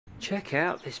Check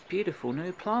out this beautiful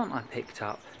new plant I picked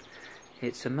up.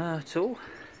 It's a myrtle,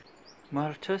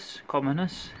 Myrtus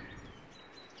communis.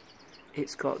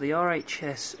 It's got the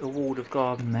RHS Award of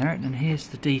Garden Merit, and here's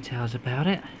the details about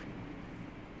it.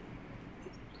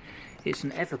 It's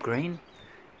an evergreen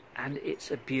and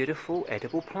it's a beautiful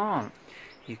edible plant.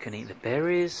 You can eat the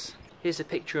berries. Here's a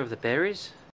picture of the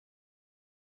berries.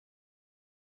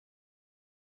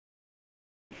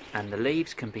 And the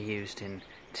leaves can be used in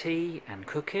tea and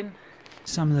cooking.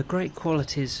 Some of the great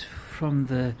qualities from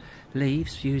the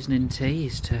leaves used in tea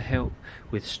is to help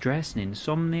with stress and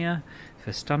insomnia,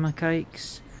 for stomach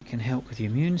aches, it can help with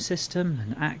your immune system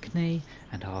and acne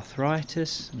and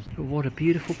arthritis. But what a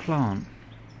beautiful plant,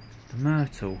 the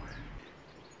myrtle.